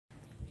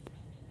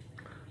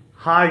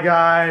Hi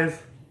guys,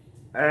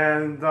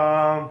 and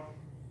we're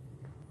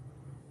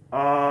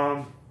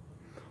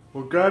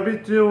gonna be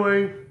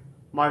doing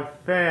my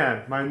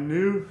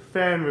new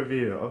fan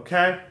review,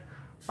 okay?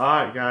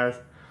 Alright guys,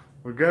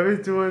 we're gonna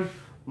be doing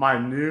my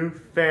new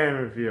fan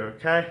review,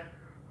 okay?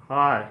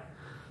 Alright,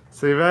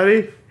 so you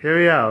ready? Here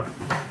we go.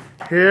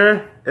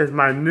 Here is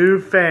my new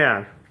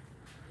fan.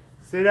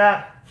 See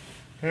that?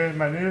 Here's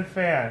my new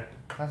fan.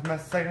 That's my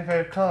second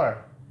favorite color,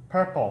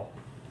 purple.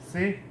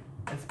 See?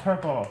 It's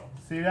purple.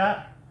 See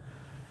that?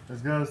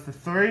 This goes to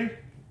 3, 2,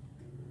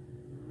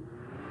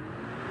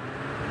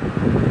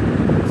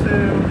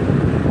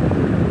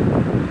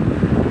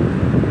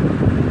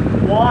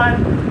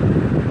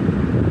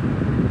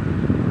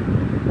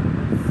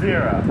 1,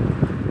 0.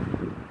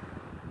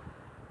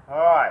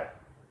 Alright.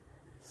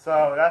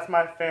 So that's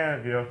my fan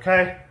review,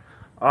 okay?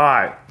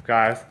 Alright,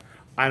 guys.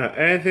 I know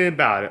anything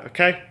about it,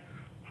 okay?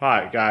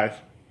 Alright, guys.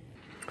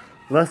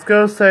 Let's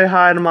go say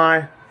hi to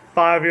my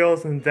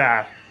 5-year-olds and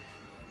dad.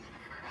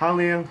 Hi,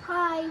 Liam.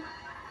 Hi.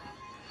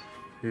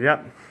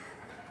 Yep.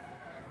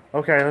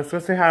 Okay, let's go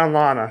say hi to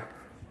Lana.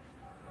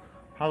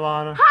 Hi,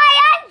 Lana. Hi,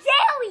 I'm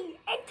Jerry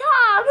and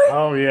Tom.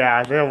 Oh,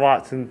 yeah, they're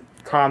watching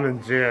Tom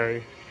and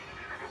Jerry.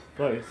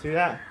 Look, you see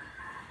that?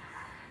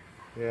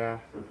 Yeah,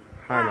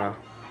 I know.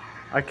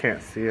 I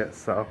can't see it,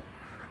 so.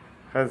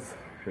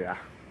 Yeah.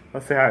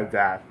 Let's say hi to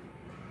Dad.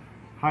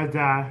 Hi,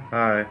 Dad.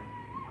 Hi.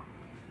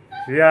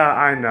 Yeah,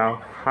 I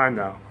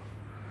know.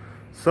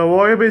 So,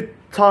 we're going to be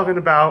talking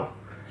about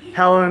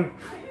Helen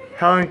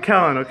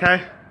Keller,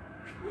 okay?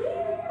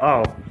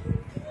 Oh,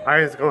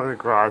 I just go in the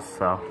garage,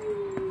 so.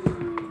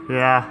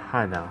 Yeah,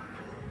 I know.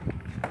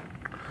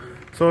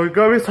 So we're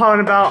gonna be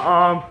talking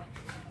about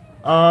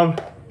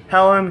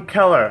Helen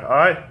Keller,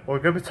 alright? We're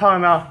gonna be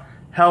talking about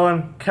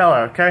Helen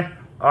Keller, okay?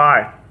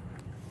 Alright.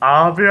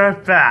 I'll be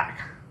right back.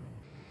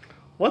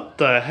 What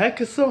the heck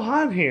is so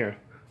hot here?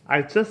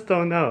 I just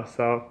don't know,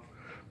 so.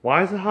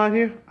 Why is it hot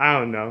here? I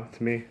don't know,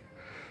 to me.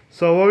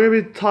 So we're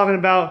gonna be talking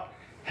about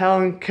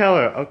Helen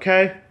Keller,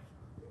 okay?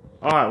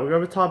 Alright, we're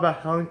gonna be talking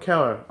about Helen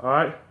Keller,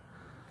 alright?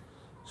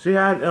 She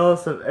had an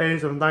illness at the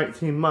age of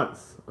 19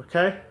 months,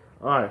 okay?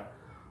 Alright.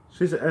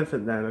 She's an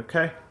infant then,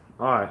 okay?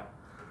 Alright.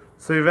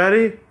 So you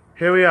ready?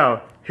 Here we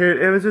go. Here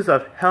are images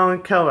of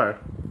Helen Keller.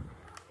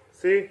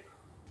 See?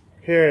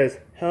 Here is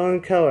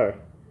Helen Keller.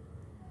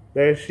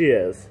 There she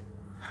is.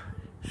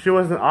 She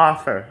was an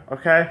author,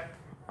 okay?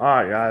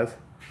 Alright, guys.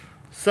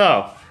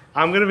 So,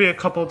 I'm gonna read a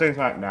couple of things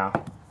right now.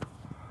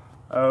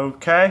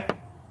 Okay?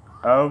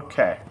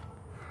 Okay.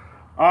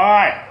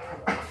 Alright.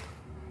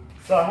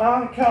 So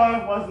Helen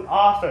Keller was an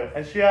author,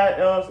 and she had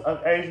illness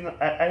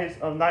at age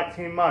of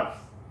 19 months.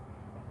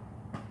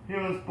 She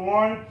was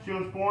born on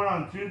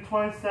June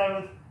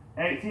 27th,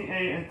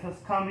 1880 in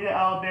Tuscumbia,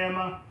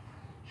 Alabama.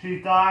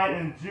 She died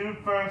on June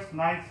 1st,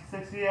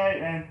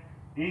 1968 in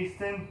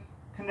Easton,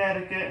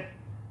 Connecticut.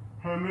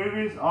 Her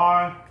movies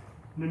are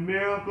The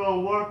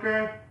Miracle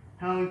Worker,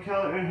 Helen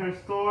Keller and Her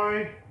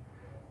Story,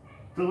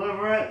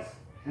 Deliverance,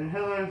 and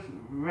Hitler's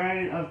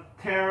Reign of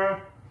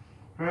Terror.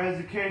 Her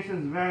education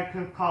is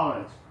American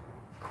College.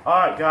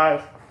 Alright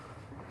guys,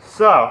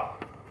 so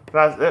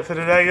that's it for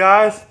today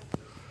guys.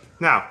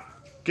 Now,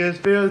 give this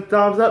video a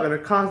thumbs up and a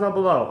comment down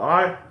below,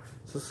 alright?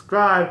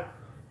 Subscribe.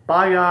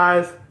 Bye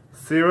guys.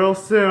 See you real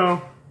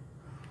soon.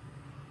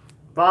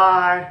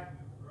 Bye.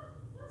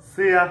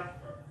 See ya.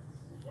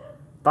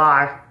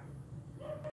 Bye.